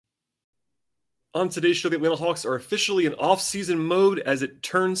On today's show, the Atlanta Hawks are officially in offseason mode as it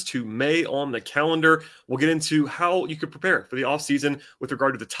turns to May on the calendar. We'll get into how you could prepare for the offseason with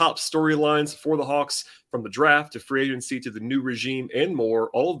regard to the top storylines for the Hawks, from the draft to free agency to the new regime and more.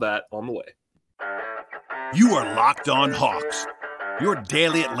 All of that on the way. You are Locked On Hawks, your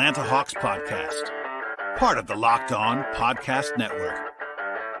daily Atlanta Hawks podcast. Part of the Locked On Podcast Network.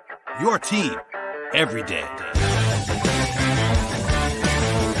 Your team every day.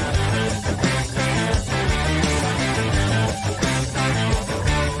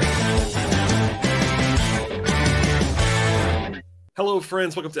 Hello,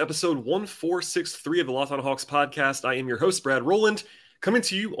 friends. Welcome to episode 1463 of the Locked On Hawks podcast. I am your host, Brad Rowland, coming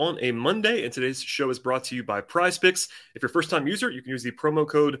to you on a Monday, and today's show is brought to you by PrizePicks. If you're a first-time user, you can use the promo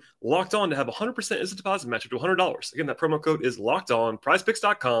code LOCKEDON to have a 100% instant deposit match up to $100. Again, that promo code is LOCKEDON,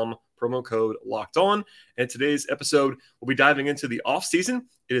 prizepicks.com, promo code LOCKEDON. And today's episode, we'll be diving into the offseason.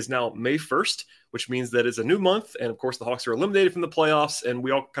 It is now May 1st, which means that it's a new month, and of course, the Hawks are eliminated from the playoffs, and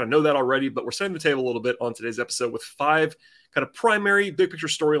we all kind of know that already, but we're setting the table a little bit on today's episode with five kind of primary big picture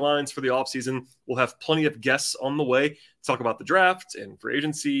storylines for the offseason. We'll have plenty of guests on the way to talk about the draft and free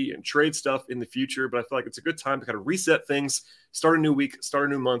agency and trade stuff in the future. But I feel like it's a good time to kind of reset things, start a new week, start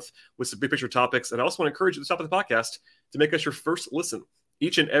a new month with some big picture topics. And I also want to encourage you at the top of the podcast to make us your first listen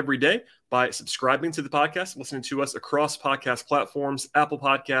each and every day by subscribing to the podcast, listening to us across podcast platforms, Apple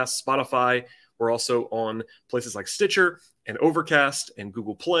Podcasts, Spotify. We're also on places like Stitcher and Overcast and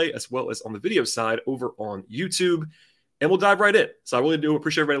Google Play, as well as on the video side over on YouTube. And we'll dive right in. So I really do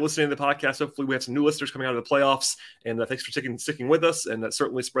appreciate everybody listening to the podcast. Hopefully we have some new listeners coming out of the playoffs. And thanks for sticking with us. And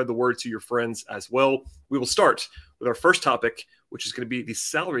certainly spread the word to your friends as well. We will start with our first topic, which is going to be the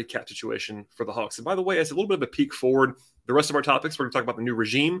salary cap situation for the Hawks. And by the way, as a little bit of a peek forward, the rest of our topics, we're going to talk about the new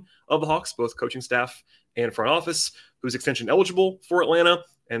regime of the Hawks, both coaching staff and front office, who's extension eligible for Atlanta.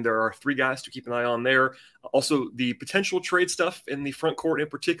 And there are three guys to keep an eye on there. Also, the potential trade stuff in the front court in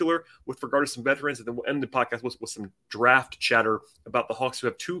particular with regard to some veterans. And then we'll end the podcast with some draft chatter about the Hawks, who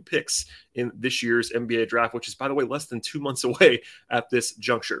have 2 picks in this year's NBA draft, which is, by the way, less than 2 months away at this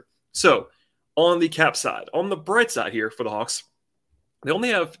juncture. So on the cap side, on the bright side here for the Hawks, they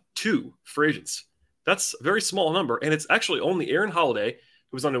only have 2 free agents. That's a very small number. And it's actually only Aaron Holiday,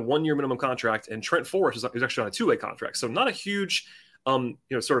 who was on a 1-year minimum contract, and Trent Forrest, who's actually on a 2-way contract. So not a huge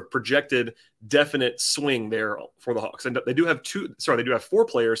sort of projected definite swing there for the Hawks. And they do have 4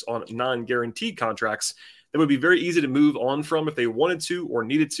 players on non-guaranteed contracts that would be very easy to move on from if they wanted to or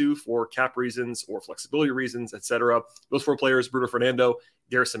needed to for cap reasons or flexibility reasons, etc. Those 4 players: Bruno Fernando,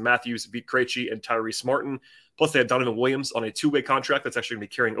 Garrison Matthews, Vit Krejci, and Tyrese Martin. Plus, they had Donovan Williams on a 2-way contract that's actually going to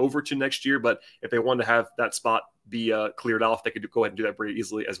be carrying over to next year. But if they wanted to have that spot be cleared off, they could go ahead and do that pretty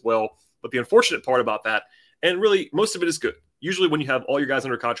easily as well. But the unfortunate part about that, and really most of it is good. Usually when you have all your guys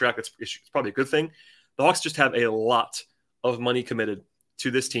under contract, it's probably a good thing. The Hawks just have a lot of money committed to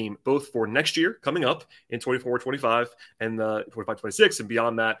this team, both for next year coming up in 24-25 and 25-26 and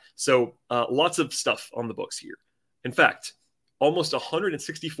beyond that. So lots of stuff on the books here. In fact, almost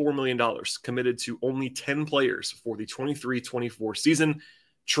 $164 million committed to only 10 players for the 23-24 season.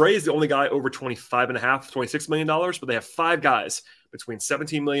 Trey is the only guy over $26 million, but they have 5 guys between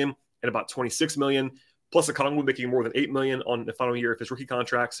 $17 million and about $26 million. Plus a Okongwu making more than $8 million on the final year of his rookie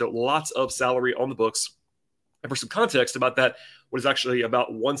contract. So lots of salary on the books. And for some context about that, what is actually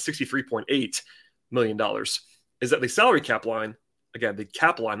about $163.8 million is that the salary cap line, again, the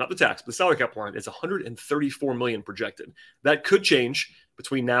cap line, not the tax, but the salary cap line is $134 million projected. That could change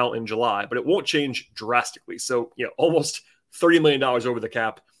between now and July, but it won't change drastically. So, almost $30 million over the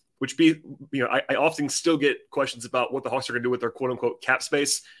cap, which I often still get questions about what the Hawks are going to do with their quote unquote cap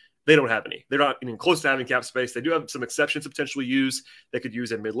space. They don't have any. They're not even close to having cap space. They do have some exceptions to potentially use. They could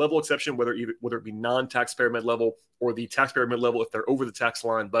use a mid-level exception, whether it be non-taxpayer mid-level or the taxpayer mid-level if they're over the tax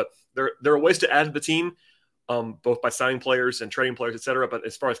line. But there are ways to add to the team, both by signing players and trading players, et cetera. But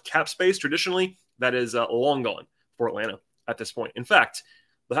as far as cap space, traditionally, that is long gone for Atlanta at this point. In fact,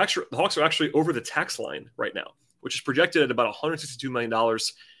 the Hawks are actually over the tax line right now, which is projected at about $162 million.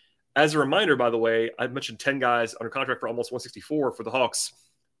 As a reminder, by the way, I mentioned 10 guys under contract for almost $164 for the Hawks.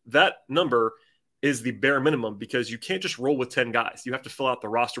 That number is the bare minimum because you can't just roll with 10 guys. You have to fill out the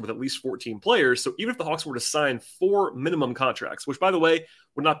roster with at least 14 players. So even if the Hawks were to sign 4 minimum contracts, which, by the way,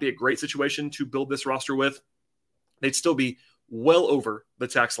 would not be a great situation to build this roster with, they'd still be well over the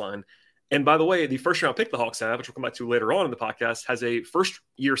tax line. And by the way, the first-round pick the Hawks have, which we'll come back to later on in the podcast, has a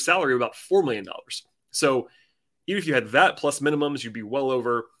first-year salary of about $4 million. So even if you had that plus minimums, you'd be well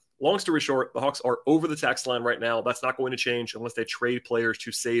over. Long story short, the Hawks are over the tax line right now. That's not going to change unless they trade players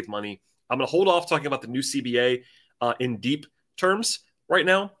to save money. I'm going to hold off talking about the new CBA in deep terms right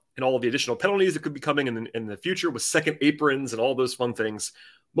now and all of the additional penalties that could be coming in the future with second aprons and all those fun things.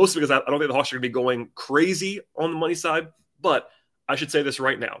 Mostly because I don't think the Hawks are going to be going crazy on the money side, but I should say this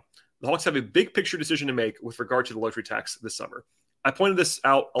right now. The Hawks have a big picture decision to make with regard to the luxury tax this summer. I pointed this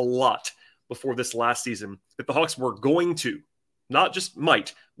out a lot before this last season, that the Hawks were going to, not just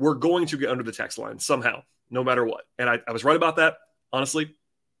might, were going to get under the tax line somehow, no matter what. And I was right about that, honestly.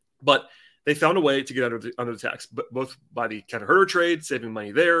 But they found a way to get under the tax, but both by the Kevin Huerter trade, saving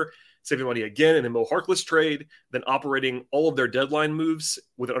money there, saving money again in the Mo Harkless trade, then operating all of their deadline moves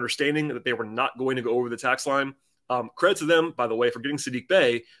with an understanding that they were not going to go over the tax line. Credit to them, by the way, for getting Saddiq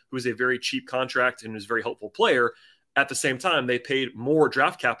Bey, who is a very cheap contract and is a very helpful player. At the same time, they paid more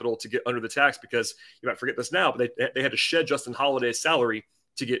draft capital to get under the tax because you might forget this now, but they had to shed Justin Holiday's salary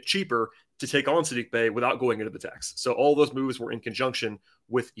to get cheaper to take on Saddiq Bey without going into the tax. So all those moves were in conjunction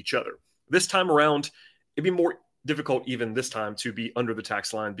with each other. This time around, it'd be more difficult even this time to be under the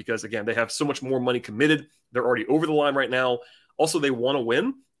tax line because, again, they have so much more money committed. They're already over the line right now. Also, they want to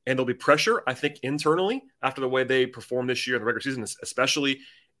win, and there'll be pressure, I think, internally after the way they performed this year in the regular season especially.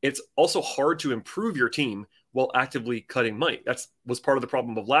 It's also hard to improve your team while actively cutting money. That was part of the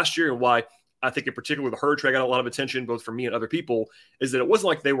problem of last year and why I think in particular the Huerter trade got a lot of attention, both for me and other people, is that it wasn't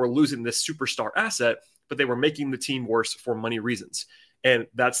like they were losing this superstar asset, but they were making the team worse for money reasons. And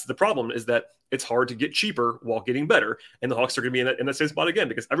that's the problem, is that it's hard to get cheaper while getting better. And the Hawks are going to be in that same spot again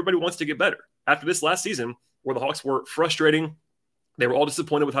because everybody wants to get better. After this last season where the Hawks were frustrating, they were all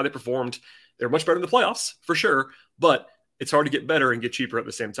disappointed with how they performed. They were much better in the playoffs for sure, but it's hard to get better and get cheaper at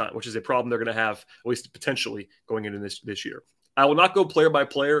the same time, which is a problem they're going to have, at least potentially, going into this year. I will not go player by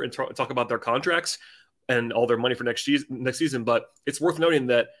player and talk about their contracts and all their money for next season, but it's worth noting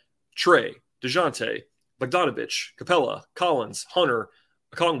that Trey, DeJounte, Bogdanovich, Capella, Collins, Hunter,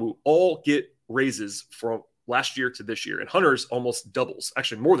 Okongwu all get raises from last year to this year. And Hunter's almost doubles,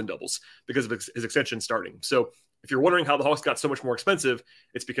 actually more than doubles, because of his extension starting. So if you're wondering how the Hawks got so much more expensive,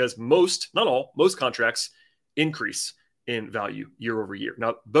 it's because most contracts increase in value year over year.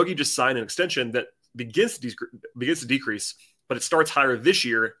 Now, Bogey just signed an extension that begins to decrease, but it starts higher this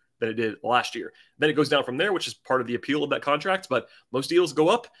year than it did last year. Then it goes down from there, which is part of the appeal of that contract. But most deals go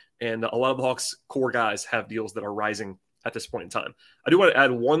up, and a lot of the Hawks' core guys have deals that are rising at this point in time. I do want to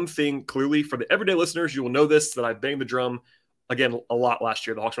add one thing clearly for the everyday listeners. You will know this, that I banged the drum again a lot last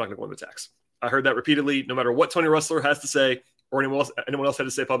year. The Hawks are not going to go into the tax. I heard that repeatedly, no matter what Tony Ressler has to say or anyone else had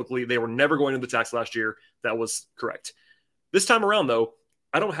to say publicly. They were never going into the tax last year. That was correct. This time around, though,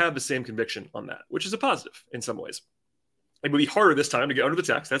 I don't have the same conviction on that, which is a positive in some ways. It would be harder this time to get under the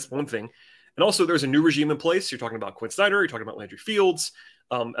tax. That's one thing. And also, there's a new regime in place. You're talking about Quinn Snyder. You're talking about Landry Fields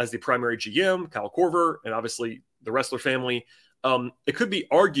as the primary GM, Kyle Korver, and obviously the Ressler family. It could be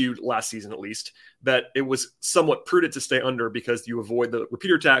argued last season, at least, that it was somewhat prudent to stay under because you avoid the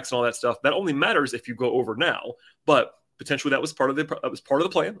repeater tax and all that stuff. That only matters if you go over now. But potentially that was part of the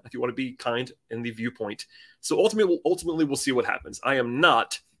plan, if you want to be kind in the viewpoint. So ultimately, we'll see what happens. I am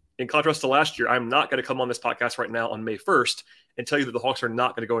not, in contrast to last year, I'm not going to come on this podcast right now on May 1st and tell you that the Hawks are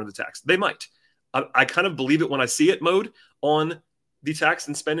not going to go into the tax. They might. I kind of believe it when I see it mode on the tax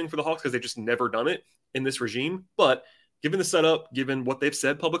and spending for the Hawks because they've just never done it in this regime. But given the setup, given what they've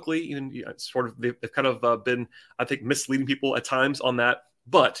said publicly, even they've kind of been, I think, misleading people at times on that.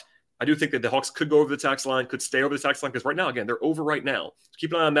 But I do think that the Hawks could go over the tax line, could stay over the tax line, because right now, again, they're over right now.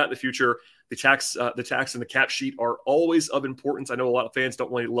 Keep an eye on that in the future. The tax and the cap sheet are always of importance. I know a lot of fans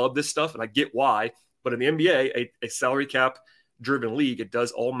don't really love this stuff, and I get why. But in the NBA, a salary cap-driven league, it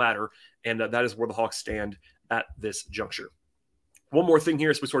does all matter, and that is where the Hawks stand at this juncture. One more thing here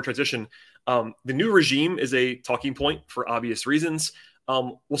as we sort of transition. The new regime is a talking point for obvious reasons.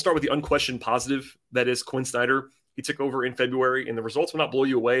 We'll start with the unquestioned positive, that is Quinn Snyder. He took over in February, and the results will not blow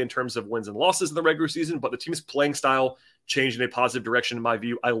you away in terms of wins and losses in the regular season, but the team's playing style changed in a positive direction in my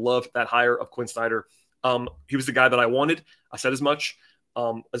view. I loved that hire of Quinn Snyder. He was the guy that I wanted. I said as much.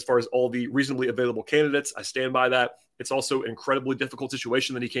 As far as all the reasonably available candidates, I stand by that. It's also an incredibly difficult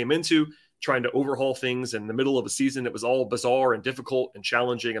situation that he came into, trying to overhaul things in the middle of a season. It was all bizarre and difficult and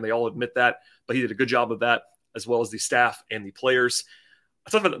challenging, and they all admit that, but he did a good job of that, as well as the staff and the players. I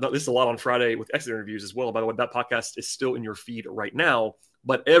talked about this a lot on Friday with exit interviews as well. By the way, that podcast is still in your feed right now.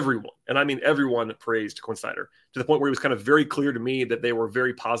 But everyone, and I mean everyone, praised Quinn Snyder to the point where it was kind of very clear to me that they were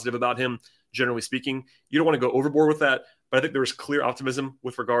very positive about him, generally speaking. You don't want to go overboard with that, but I think there was clear optimism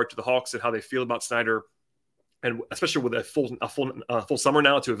with regard to the Hawks and how they feel about Snyder, and especially with a full summer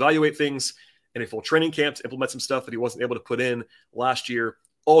now to evaluate things and a full training camp to implement some stuff that he wasn't able to put in last year.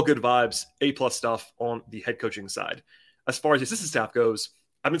 All good vibes, A+ stuff on the head coaching side. As far as the assistant staff goes,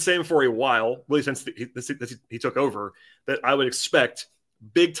 I've been saying for a while, really since he took over, that I would expect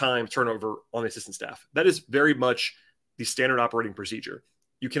big time turnover on the assistant staff. That is very much the standard operating procedure.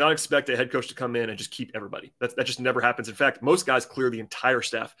 You cannot expect a head coach to come in and just keep everybody. That just never happens. In fact, most guys clear the entire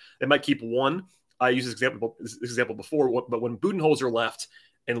staff. They might keep one. I used this example before, but when Budenholzer left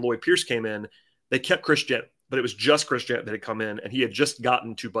and Lloyd Pierce came in, they kept Chris Gent, but it was just Chris Gent that had come in, and he had just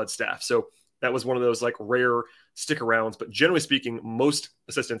gotten to Bud's staff. So that was one of those like rare stick-arounds. But generally speaking, most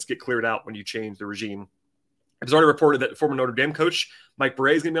assistants get cleared out when you change the regime. It was already reported that former Notre Dame coach Mike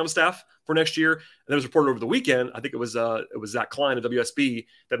Bray is going to be on the staff for next year. And it was reported over the weekend, I think it was Zach Klein at WSB,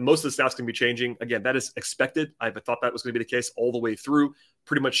 that most of the staff's going to be changing. Again, that is expected. I thought that was going to be the case all the way through.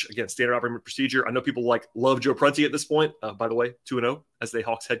 Pretty much, again, standard operating procedure. I know people love Joe Prunty at this point, by the way, 2-0 as the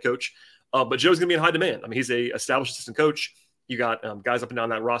Hawks head coach. But Joe's going to be in high demand. I mean, he's a established assistant coach. You got guys up and down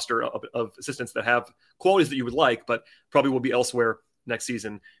that roster of assistants that have qualities that you would like, but probably will be elsewhere next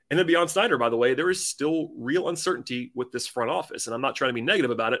season. And then beyond Snyder, by the way, there is still real uncertainty with this front office. And I'm not trying to be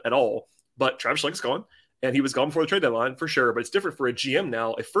negative about it at all, but Travis Schlenk's gone, and he was gone before the trade deadline for sure. But it's different for a GM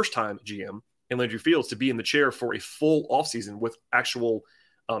now, a first-time GM in Landry Fields, to be in the chair for a full offseason with actual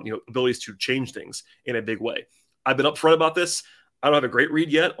abilities to change things in a big way. I've been upfront about this. I don't have a great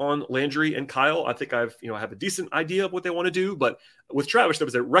read yet on Landry and Kyle. I think I have a decent idea of what they want to do. But with Travis, there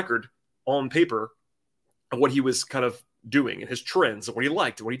was a record on paper of what he was kind of doing and his trends and what he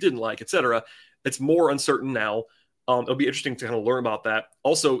liked and what he didn't like, etc. It's more uncertain now. It'll be interesting to kind of learn about that.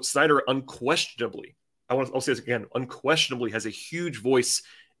 Also, Snyder unquestionably, I'll say this again, unquestionably has a huge voice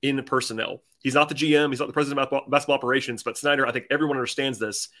in personnel. He's not the GM. He's not the president of basketball operations, but Snyder, I think everyone understands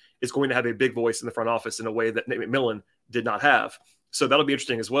this, is going to have a big voice in the front office in a way that Nate McMillan did not have. So that'll be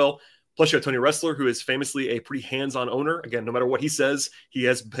interesting as well. Plus, you have Tony Ressler, who is famously a pretty hands-on owner. Again, no matter what he says, he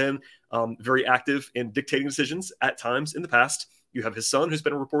has been very active in dictating decisions at times in the past. You have his son, who's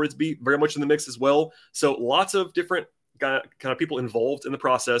been reported to be very much in the mix as well. So lots of different kind of people involved in the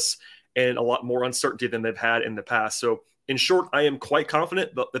process, and a lot more uncertainty than they've had in the past. So in short, I am quite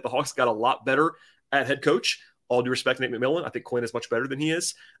confident that the Hawks got a lot better at head coach. All due respect to Nate McMillan, I think Quinn is much better than he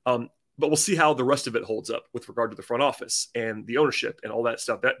is. But we'll see how the rest of it holds up with regard to the front office and the ownership and all that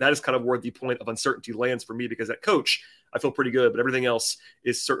stuff. That is kind of where the point of uncertainty lands for me, because at coach, I feel pretty good, but everything else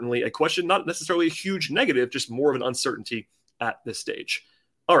is certainly a question, not necessarily a huge negative, just more of an uncertainty at this stage.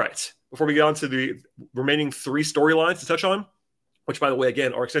 All right, before we get on to the remaining three storylines to touch on, which, by the way,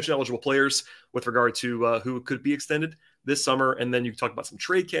 again, are extension-eligible players with regard to who could be extended this summer. And then you can talk about some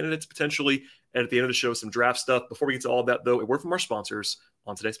trade candidates potentially. And at the end of the show, some draft stuff. Before we get to all of that, though, a word from our sponsors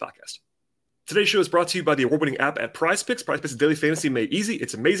on today's podcast. Today's show is brought to you by the award-winning app at PrizePicks. PrizePicks is daily fantasy made easy.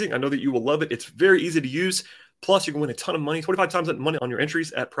 It's amazing. I know that you will love it. It's very easy to use. Plus, you can win a ton of money, 25 times that money on your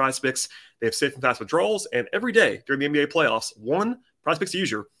entries at PrizePicks. They have safe and fast withdrawals. And every day during the NBA playoffs, one PrizePicks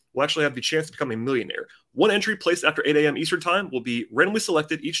user will actually have the chance to become a millionaire. One entry placed after 8 a.m. Eastern time will be randomly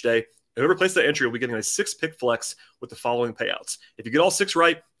selected each day. And whoever places that entry will be getting a 6-pick flex with the following payouts. If you get all 6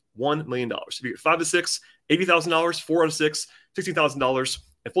 right, $1 million. If you get 5 to 6, $80,000, 4 out of 6, $16,000.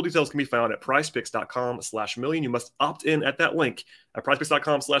 And full details can be found at prizepicks.com/million. You must opt in at that link at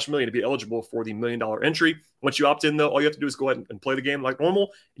prizepicks.com/million to be eligible for the $1 million entry. Once you opt in, though, all you have to do is go ahead and play the game like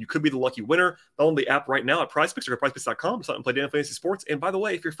normal. You could be the lucky winner. Download the app right now at PrizePicks or go to prizepicks.com. Sign up and play daily fantasy sports. And by the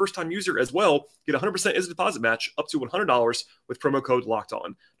way, if you're a first-time user as well, get 100% instant deposit match up to $100 with promo code Locked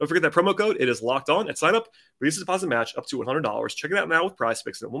On. Don't forget that promo code. It is Locked On at sign up. Release a deposit match up to $100. Check it out now with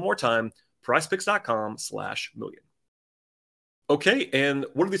PrizePicks. And one more time, prizepicks.com/million. Okay, and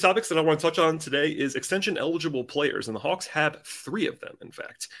one of the topics that I want to touch on today is extension-eligible players, and the Hawks have 3 of them, in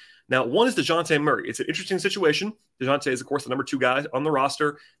fact. Now, one is DeJounte Murray. It's an interesting situation. DeJounte is, of course, the number 2 guy on the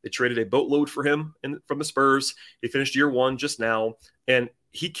roster. They traded a boatload for him from the Spurs. He finished year 1 just now, and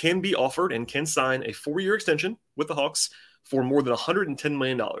he can be offered and can sign a 4-year extension with the Hawks for more than $110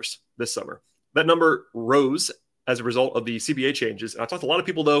 million this summer. That number rose as a result of the CBA changes. And I talked to a lot of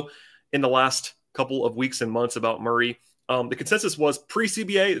people, though, in the last couple of weeks and months about Murray. The consensus was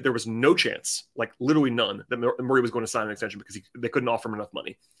pre-CBA, there was no chance, like literally none, that Murray was going to sign an extension because they couldn't offer him enough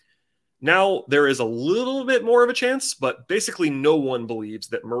money. Now there is a little bit more of a chance, but basically no one believes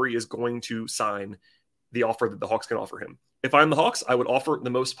that Murray is going to sign the offer that the Hawks can offer him. If I'm the Hawks, I would offer the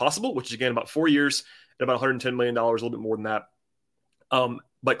most possible, which is, again, about 4 years at about $110 million, a little bit more than that.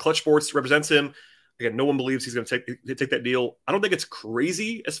 But Clutch Sports represents him. Again, no one believes he's going to take that deal. I don't think it's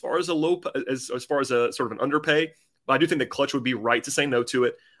crazy as far as as far as a sort of an underpay. But I do think that Clutch would be right to say no to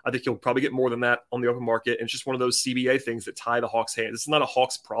it. I think he'll probably get more than that on the open market. And it's just one of those CBA things that tie the Hawks' hands. This is not a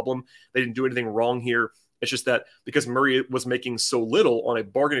Hawks problem. They didn't do anything wrong here. It's just that because Murray was making so little on a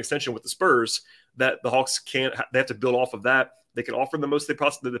bargain extension with the Spurs that the Hawks they have to build off of that. They can offer the most they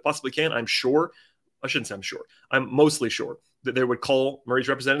possibly can, I'm sure. I shouldn't say I'm sure. I'm mostly sure that they would call Murray's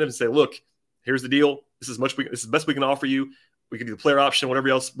representative and say, look, here's the deal. This is the best we can offer you. We can do the player option, whatever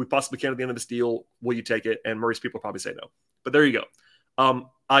else we possibly can at the end of this deal. Will you take it? And Murray's people probably say no. But there you go.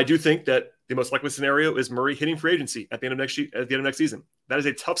 I do think that the most likely scenario is Murray hitting free agency at the end of next season. That is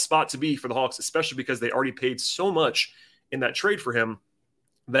a tough spot to be for the Hawks, especially because they already paid so much in that trade for him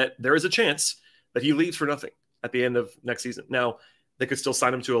that there is a chance that he leaves for nothing at the end of next season. Now, they could still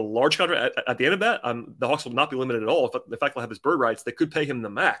sign him to a large contract at the end of that. The Hawks will not be limited at all. If the fact they'll have his bird rights, they could pay him the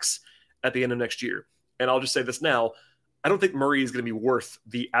max at the end of next year. And I'll just say this now. I don't think Murray is going to be worth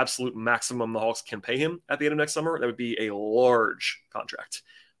the absolute maximum the Hawks can pay him at the end of next summer. That would be a large contract.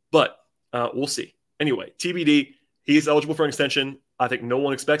 But we'll see. Anyway, TBD, he is eligible for an extension. I think no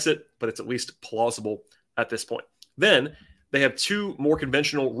one expects it, but it's at least plausible at this point. Then they have two more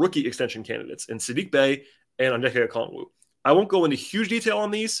conventional rookie extension candidates in Saddiq Bey and Onyeka Okongwu. I won't go into huge detail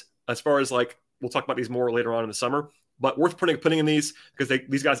on these as far as we'll talk about these more later on in the summer, but worth putting in these because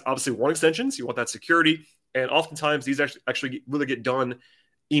these guys obviously want extensions. You want that security. And oftentimes these actually really get done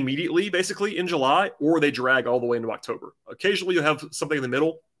immediately, basically in July, or they drag all the way into October. Occasionally you have something in the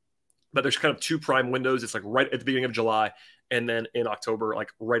middle, but there's kind of two prime windows. It's right at the beginning of July and then in October,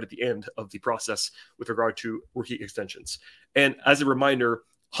 right at the end of the process with regard to rookie extensions. And as a reminder,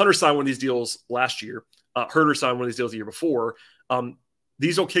 Hunter signed one of these deals last year. Herder signed one of these deals the year before.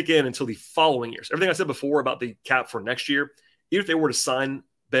 These don't kick in until the following year. So everything I said before about the cap for next year, even if they were to sign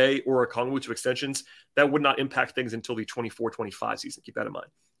Bey or Okongwu to extensions, that would not impact things until the 24-25 season. Keep that in mind.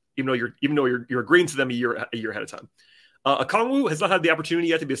 Even though you're agreeing to them a year ahead of time. Okongwu has not had the opportunity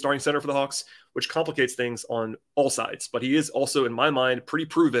yet to be a starting center for the Hawks, which complicates things on all sides. But he is also, in my mind, pretty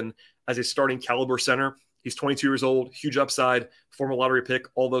proven as a starting caliber center. He's 22 years old, huge upside, former lottery pick,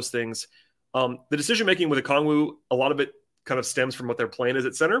 all those things. The decision-making with Okongwu, a lot of it kind of stems from what their plan is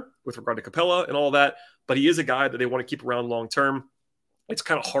at center with regard to Capella and all that. But he is a guy that they want to keep around long-term. It's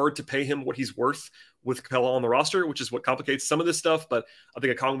kind of hard to pay him what he's worth with Capella on the roster, which is what complicates some of this stuff. But I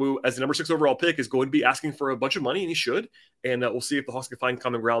think Okongwu, as the number 6 overall pick, is going to be asking for a bunch of money, and he should. And we'll see if the Hawks can find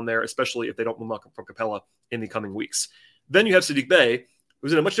common ground there, especially if they don't move up from Capella in the coming weeks. Then you have Saddiq Bey,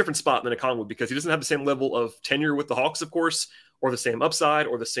 who's in a much different spot than Okongwu because he doesn't have the same level of tenure with the Hawks, of course, or the same upside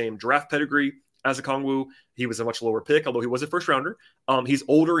or the same draft pedigree as Okongwu. He was a much lower pick, although he was a first rounder. He's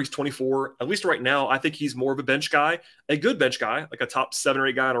older. He's 24. At least right now, I think he's more of a bench guy, a good bench guy, like a top 7 or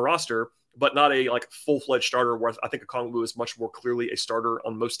 8 guy on a roster, but not a full-fledged starter where I think Okongwu is much more clearly a starter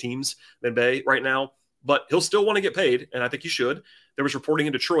on most teams than Bey right now. But he'll still want to get paid, and I think he should. There was reporting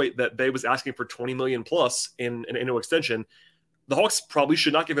in Detroit that Bey was asking for $20 million plus in an annual extension. The Hawks probably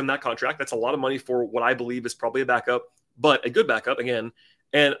should not give him that contract. That's a lot of money for what I believe is probably a backup, but a good backup again.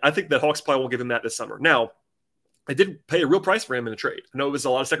 And I think that Hawks probably won't give him that this summer. Now, they did pay a real price for him in the trade. I know it was a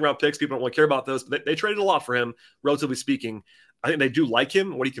lot of second-round picks. People don't really care about those, but they traded a lot for him, relatively speaking. I think they do like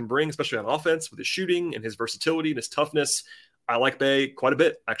him, what he can bring, especially on offense with his shooting and his versatility and his toughness. I like Bey quite a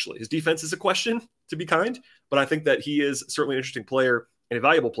bit, actually. His defense is a question, to be kind, but I think that he is certainly an interesting player and a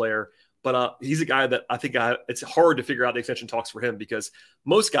valuable player. But he's a guy that I think it's hard to figure out the extension talks for him because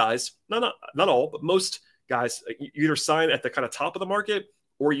most guys, not all, but most guys, you either sign at the kind of top of the market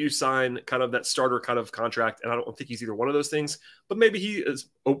or you sign kind of that starter kind of contract. And I don't think he's either one of those things, but maybe he is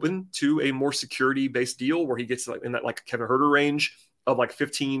open to a more security-based deal where he gets in that Kevin Herter range of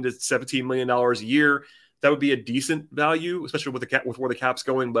 $15 to $17 million a year. That would be a decent value, especially with where the cap's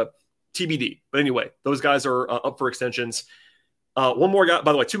going, but TBD. But anyway, those guys are up for extensions. One more guy,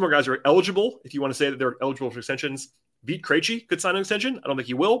 by the way, 2 more guys are eligible. If you want to say that they're eligible for extensions, Vit Krejci could sign an extension. I don't think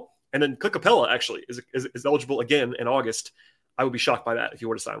he will. And then Clint Capella actually is eligible again in August. I would be shocked by that if you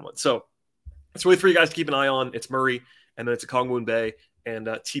were to sign one. So it's really 3 guys to keep an eye on. It's Murray, and then it's Okongwu and Bey, and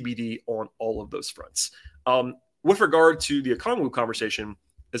TBD on all of those fronts. With regard to the Okongwu conversation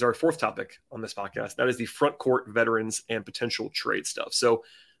is our 4th topic on this podcast. That is the front court veterans and potential trade stuff. So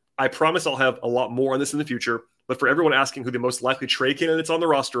I promise I'll have a lot more on this in the future. But for everyone asking who the most likely trade candidates on the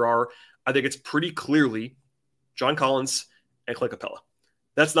roster are, I think it's pretty clearly John Collins and Clint Capella.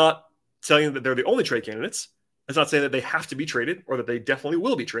 That's not telling that they're the only trade candidates. That's not saying that they have to be traded or that they definitely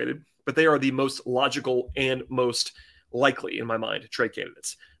will be traded, but they are the most logical and most likely, in my mind, trade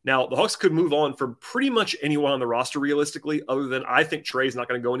candidates. Now, the Hawks could move on from pretty much anyone on the roster realistically, other than I think Trey is not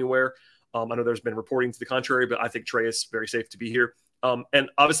going to go anywhere. I know there's been reporting to the contrary, but I think Trey is very safe to be here. And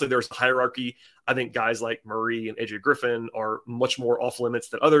obviously there's a hierarchy. I think guys like Murray and AJ Griffin are much more off limits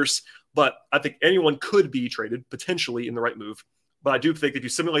than others, but I think anyone could be traded potentially in the right move. But I do think if you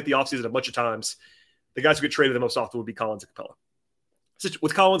simulate the offseason a bunch of times, the guys who get traded the most often would be Collins and Capella. So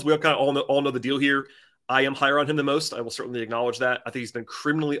with Collins, we kind of all know the deal here. I am higher on him than most. I will certainly acknowledge that. I think he's been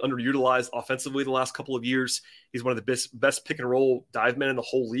criminally underutilized offensively the last couple of years. He's one of the best pick and roll dive men in the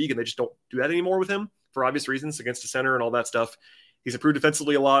whole league, and they just don't do that anymore with him for obvious reasons against the center and all that stuff. He's improved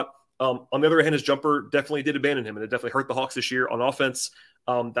defensively a lot. On the other hand, his jumper definitely did abandon him, and it definitely hurt the Hawks this year on offense.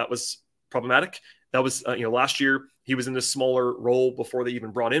 That was problematic. That was, last year he was in this smaller role before they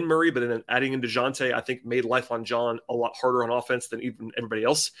even brought in Murray, but then adding in DeJounte, I think made life on John a lot harder on offense than even everybody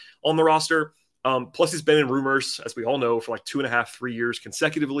else on the roster. Plus he's been in rumors, as we all know, for like 2.5, 3 years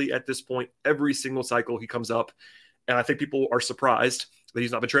consecutively at this point. Every single cycle he comes up, and I think people are surprised that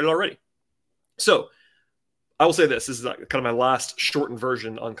he's not been traded already. So I will say this is kind of my last shortened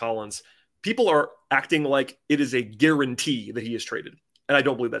version on Collins. People are acting like it is a guarantee that he is traded, and I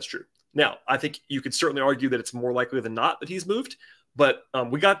don't believe that's true. Now, I think you could certainly argue that it's more likely than not that he's moved, but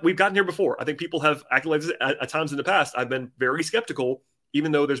we've gotten here before. I think people have acted like this at times in the past. I've been very skeptical,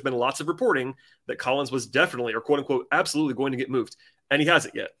 even though there's been lots of reporting that Collins was definitely, or quote unquote, absolutely going to get moved, and he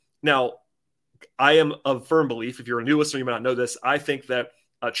hasn't yet. Now, I am of firm belief, if you're a new listener, you might not know this, I think that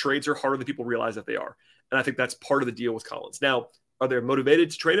trades are harder than people realize that they are. And I think that's part of the deal with Collins. Now, are they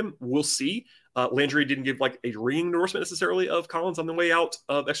motivated to trade him? We'll see. Landry didn't give like a ringing endorsement necessarily of Collins on the way out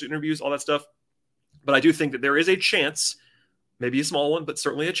of extra interviews, all that stuff. But I do think that there is a chance, maybe a small one, but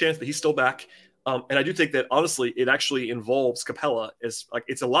certainly a chance that he's still back. And I do think that honestly, it actually involves Capella.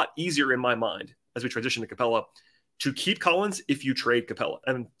 It's a lot easier in my mind as we transition to Capella to keep Collins if you trade Capella.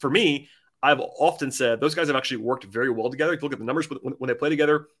 And for me, I've often said those guys have actually worked very well together. If you look at the numbers when they play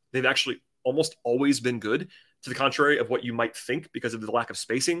together, they've actually almost always been good, to the contrary of what you might think because of the lack of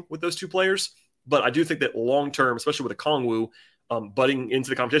spacing with those two players. But I do think that long-term, especially with a Kongwu butting into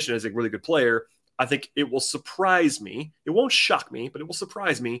the competition as a really good player, I think it will surprise me. It won't shock me, but it will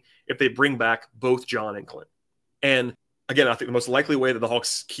surprise me if they bring back both John and Clint. And again, I think the most likely way that the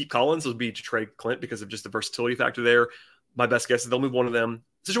Hawks keep Collins would be to trade Clint because of just the versatility factor there. My best guess is they'll move one of them.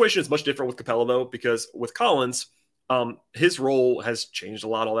 The situation is much different with Capella, though, because with Collins, his role has changed a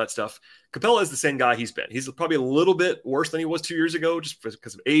lot, all that stuff. Capella is the same guy he's been. He's probably a little bit worse than he was 2 years ago, just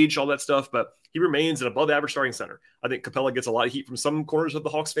because of age, all that stuff, but he remains an above-average starting center. I think Capella gets a lot of heat from some corners of the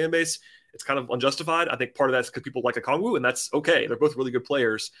Hawks fan base. It's kind of unjustified. I think part of that's because people like Okongwu, and that's okay. They're both really good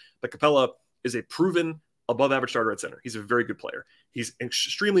players, but Capella is a proven above-average starter at center. He's a very good player. He's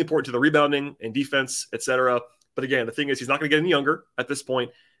extremely important to the rebounding and defense, etc. But again, the thing is, he's not going to get any younger at this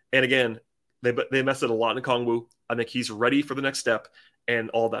point. And again, they messed it a lot in Okongwu. I think he's ready for the next step and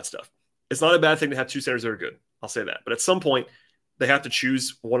all that stuff. It's not a bad thing to have two centers that are good. I'll say that. But at some point, they have to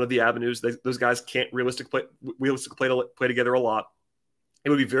choose one of the avenues. Those guys can't realistically play together a lot. It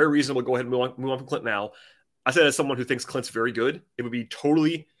would be very reasonable to go ahead and move on from Clint now. I said as someone who thinks Clint's very good, it would be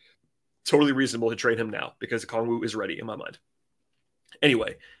totally reasonable to trade him now because Okongwu is ready in my mind.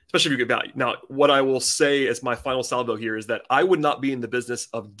 Anyway, especially if you get value. Now, what I will say as my final salvo here is that I would not be in the business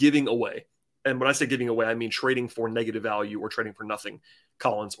of giving away. And when I say giving away, I mean trading for negative value or trading for nothing,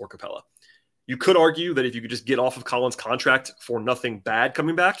 Collins or Capella. You could argue that if you could just get off of Collins' contract for nothing bad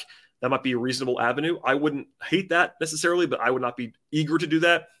coming back, that might be a reasonable avenue. I wouldn't hate that necessarily, but I would not be eager to do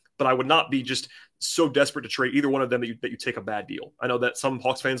that. But I would not be just so desperate to trade either one of them that you take a bad deal. I know that some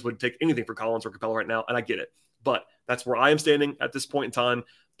Hawks fans would take anything for Collins or Capella right now, and I get it. But that's where I am standing at this point in time.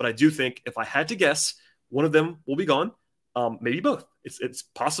 But I do think if I had to guess, one of them will be gone. Maybe both. It's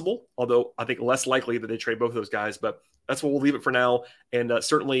possible, although I think less likely that they trade both of those guys. But that's what we'll leave it for now. And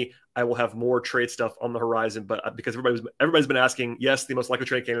certainly I will have more trade stuff on the horizon. But because everybody's been asking, yes, the most likely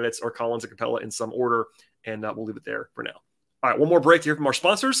trade candidates are Collins and Capella in some order. And we'll leave it there for now. All right, one more break to hear from our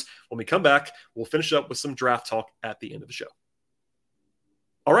sponsors. When we come back, we'll finish up with some draft talk at the end of the show.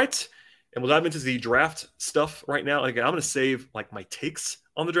 All right. And we'll dive into the draft stuff right now. Again, I'm going to save like my takes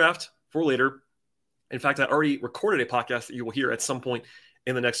on the draft for later. In fact, I already recorded a podcast that you will hear at some point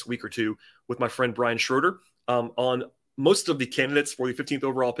in the next week or two with my friend Brian Schroeder on most of the candidates for the 15th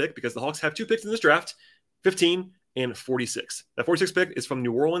overall pick, because the Hawks have two picks in this draft, 15 and 46. That 46 pick is from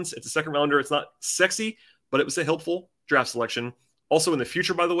New Orleans. It's a second rounder. It's not sexy, but it was a helpful draft selection. Also in the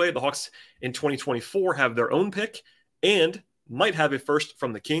future, by the way, the Hawks in 2024 have their own pick and might have a first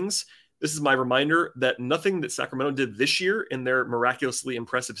from the Kings. This is my reminder that nothing that Sacramento did this year in their miraculously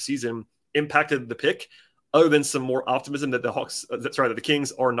impressive season impacted the pick, other than some more optimism that that the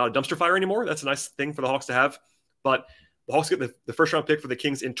Kings are not a dumpster fire anymore. That's a nice thing for the Hawks to have. But the Hawks get the first round pick for the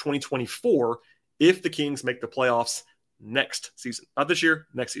Kings in 2024 if the Kings make the playoffs next season. Not this year,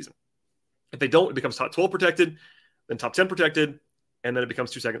 next season. If they don't, it becomes top 12 protected, then top 10 protected, and then it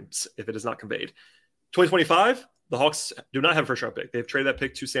becomes 2 seconds if it is not conveyed. 2025, the Hawks do not have a first round pick. They've traded that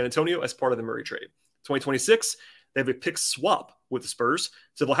pick to San Antonio as part of the Murray trade. 2026, they have a pick swap with the Spurs.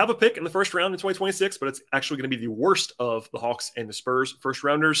 So they'll have a pick in the first round in 2026, but it's actually going to be the worst of the Hawks and the Spurs first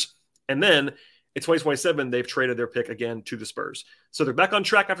rounders. And then in 2027, they've traded their pick again to the Spurs. So they're back on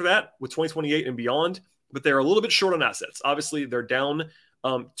track after that with 2028 and beyond, but they're a little bit short on assets. Obviously, they're down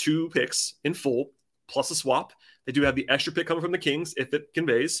 2 picks in full, plus a swap. They do have the extra pick coming from the Kings if it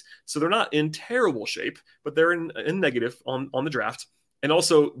conveys. So they're not in terrible shape, but they're in negative on the draft. And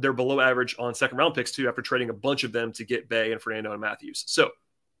also, they're below average on second-round picks, too, after trading a bunch of them to get Bay and Fernando and Matthews. So,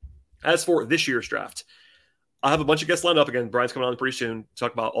 as for this year's draft, I have a bunch of guests lined up. Again, Brian's coming on pretty soon to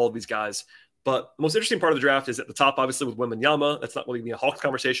talk about all of these guys. But the most interesting part of the draft is at the top, obviously, with Wembanyama. That's not really a Hawks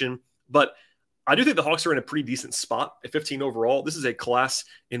conversation. But I do think the Hawks are in a pretty decent spot at 15 overall. This is a class,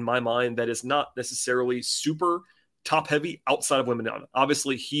 in my mind, that is not necessarily super top-heavy outside of Wembanyama.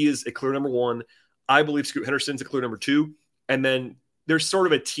 Obviously, he is a clear number 1. I believe Scoot Henderson's a clear number 2. And then there's sort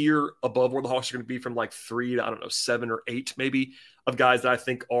of a tier above where the Hawks are going to be from like 3 to, 7 or 8 maybe, of guys that I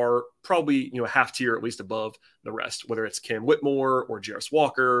think are probably, a half tier at least above the rest, whether it's Cam Whitmore or Jarris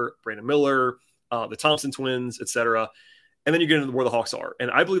Walker, Brandon Miller, the Thompson twins, etc. And then you get into where the Hawks are.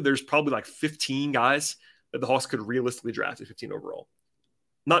 And I believe there's probably like 15 guys that the Hawks could realistically draft at 15 overall.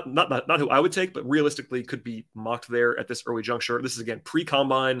 Not who I would take, but realistically could be mocked there at this early juncture. This is, again,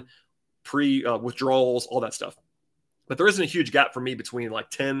 pre-combine, pre-withdrawals, all that stuff. But there isn't a huge gap for me between like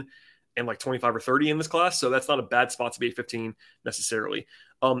 10 and like 25 or 30 in this class. So that's not a bad spot to be at 15 necessarily.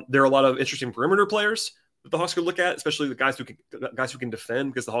 There are a lot of interesting perimeter players that the Hawks could look at, especially the guys who can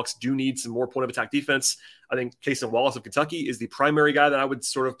defend, because the Hawks do need some more point of attack defense. I think Cason Wallace of Kentucky is the primary guy that I would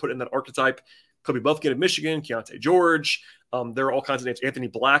sort of put in that archetype. Kobe Buffkin of Michigan, Keontae George. There are all kinds of names. Anthony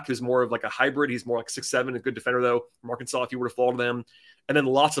Black, who's more of like a hybrid. He's more like 6'7", a good defender though, from Arkansas if you were to fall to them. And then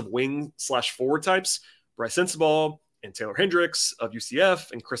lots of wing/forward types. Bryce Sensabaugh and Taylor Hendricks of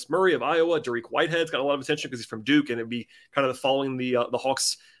UCF and Chris Murray of Iowa. Dariq Whitehead's got a lot of attention because he's from Duke, and it'd be kind of following the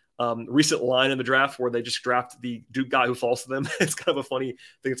Hawks' recent line in the draft where they just draft the Duke guy who falls to them. It's kind of a funny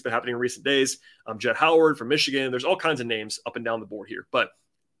thing that's been happening in recent days. Jett Howard from Michigan. There's all kinds of names up and down the board here. But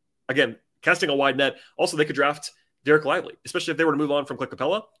again, casting a wide net. Also, they could draft Derek Lively, especially if they were to move on from Clint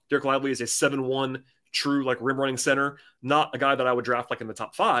Capella. Derek Lively is a 7'1", true like rim running center. Not a guy that I would draft like in the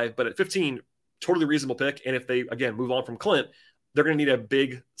top 5, but at 15, totally reasonable pick. And if they, again, move on from Clint, they're going to need a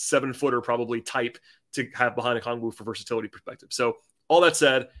big 7-footer probably type to have behind a Kongwu for versatility perspective. So all that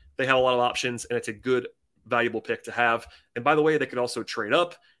said, they have a lot of options, and it's a good, valuable pick to have. And by the way, they could also trade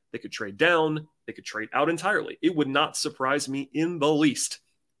up. They could trade down. They could trade out entirely. It would not surprise me in the least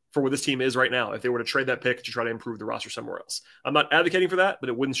for where this team is right now if they were to trade that pick to try to improve the roster somewhere else. I'm not advocating for that, but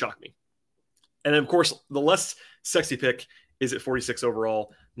it wouldn't shock me. And then, of course, the less sexy pick is at 46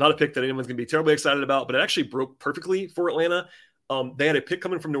 overall. Not a pick that anyone's going to be terribly excited about, but it actually broke perfectly for Atlanta. They had a pick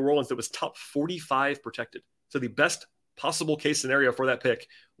coming from New Orleans that was top 45 protected. So the best possible case scenario for that pick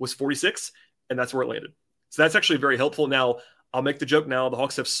was 46, and that's where it landed. So that's actually very helpful. Now, I'll make the joke now. The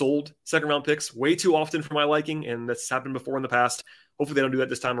Hawks have sold second-round picks way too often for my liking, and that's happened before in the past. Hopefully they don't do that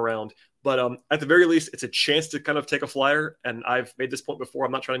this time around. But at the very least, it's a chance to kind of take a flyer, and I've made this point before.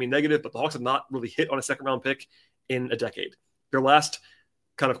 I'm not trying to be negative, but the Hawks have not really hit on a second-round pick in a decade. Their last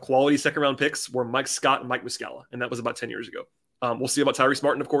kind of quality second-round picks were Mike Scott and Mike Muscala, and that was about 10 years ago. We'll see about Tyrese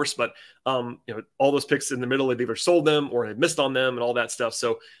Martin, of course, but all those picks in the middle, they've either sold them or have missed on them and all that stuff.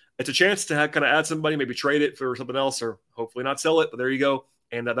 So it's a chance to kind of add somebody, maybe trade it for something else, or hopefully not sell it. But there you go.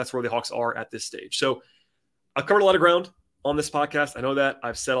 And that's where the Hawks are at this stage. So I've covered a lot of ground on this podcast. I know that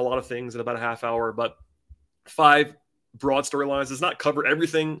I've said a lot of things in about a half hour, but 5 broad storylines does not cover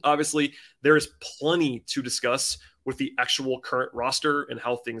everything. Obviously, there is plenty to discuss with the actual current roster and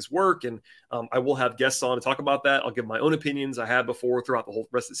how things work. And I will have guests on to talk about that. I'll give my own opinions I had before throughout the whole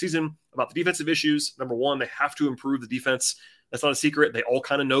rest of the season about the defensive issues. Number one, they have to improve the defense. That's not a secret. They all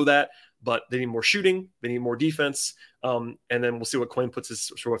kind of know that, but they need more shooting. They need more defense. And then we'll see what Quinn puts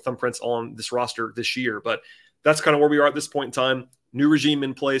his sort of thumbprints on this roster this year. But that's kind of where we are at this point in time. New regime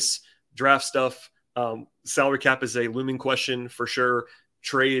in place, draft stuff. Salary cap is a looming question for sure.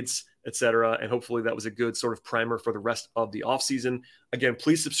 Trades, etc. And hopefully that was a good sort of primer for the rest of the offseason. Again,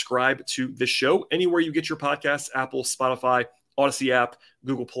 please subscribe to this show anywhere you get your podcasts, Apple, Spotify, Odyssey app,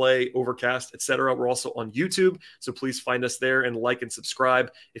 Google Play, Overcast, etc. We're also on YouTube, so please find us there and like and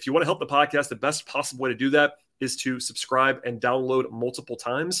subscribe. If you want to help the podcast, the best possible way to do that is to subscribe and download multiple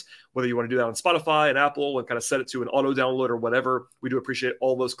times, whether you want to do that on Spotify and Apple and kind of set it to an auto download or whatever. We do appreciate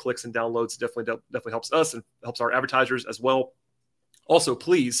all those clicks and downloads. Definitely helps us and helps our advertisers as well. Also,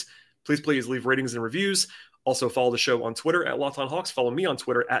 please leave ratings and reviews. Also, follow the show on Twitter at Locked On Hawks. Follow me on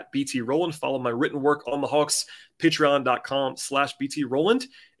Twitter at BT Rowland. Follow my written work on the Hawks, patreon.com/BT Rowland.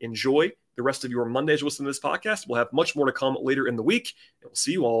 Enjoy the rest of your Monday as you listen to this podcast. We'll have much more to come later in the week, and we'll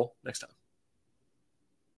see you all next time.